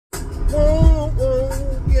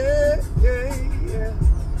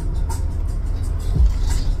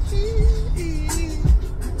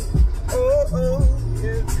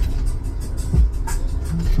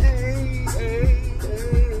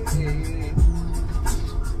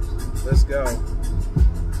Let's go.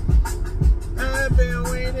 I've been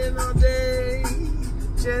waiting all day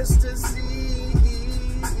just to see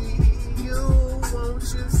you. Won't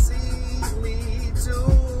you see me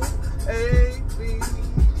too, baby?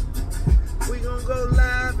 We gon' go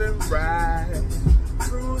live and ride,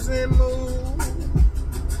 cruise and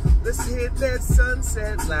move. Let's hit that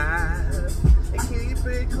sunset live and keep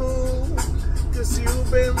it cool. Cause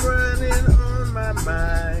you've been running on my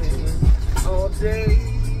mind all day,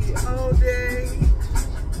 all day.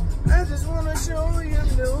 I just wanna show you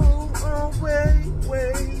new, oh wait,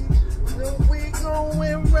 no, we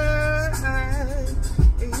going right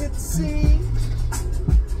and hit the scene.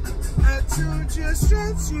 I told you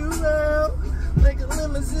stretch you out like a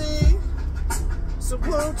limousine. So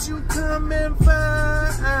won't you come and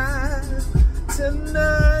find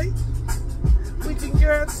tonight? We can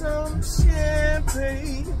grab some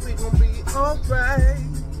champagne, we gon' be alright.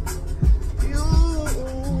 You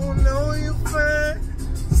know you fine,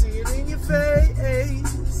 see it in your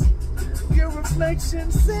face. Your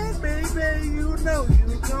reflection said, baby, you know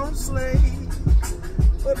you gon' slay.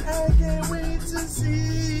 But I can't wait to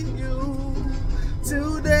see you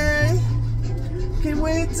today. Can't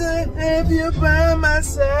wait to have you by my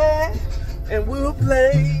side, and we'll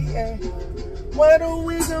play. Why don't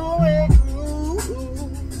we go and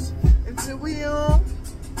cruise until we on?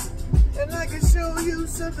 And I can show you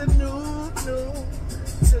something new,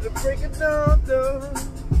 to the break of dawn, though.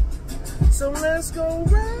 So let's go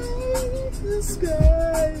round the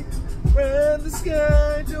sky,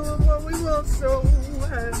 doing what we want so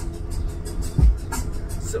high.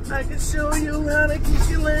 So I can show you how to keep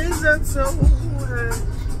your legs up so high.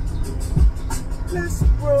 Let's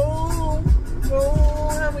roll,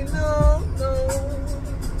 how we know.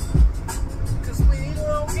 Cause we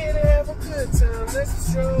gon' get to have a good time, that's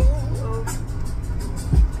for sure.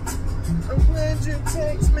 I'm glad you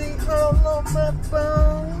text me all on my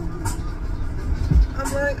phone. I'm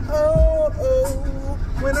like, oh,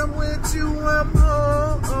 when I'm with you, I'm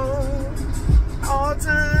home. All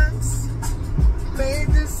times, made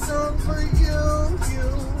this song for you.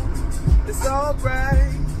 It's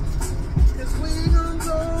alright, cause we gon'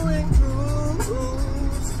 go and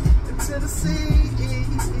cruise into the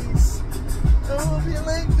seas. I hope you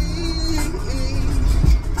like me,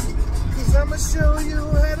 cause I'ma show you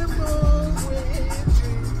how to move with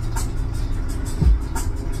you.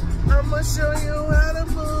 I'ma show you how to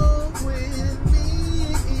move with me.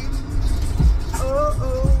 Oh,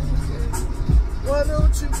 why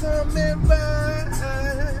don't you come and by?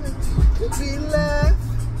 We'll be live,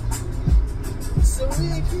 so we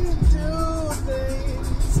can do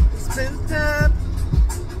things, spend time.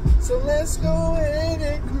 So let's go ahead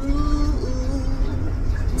and cruise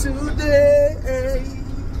today.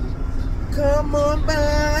 Come on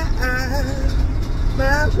by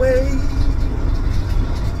my way.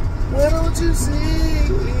 Why don't you see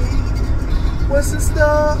what's in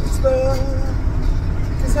store?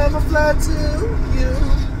 Cause I'ma fly to you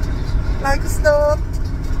like a star.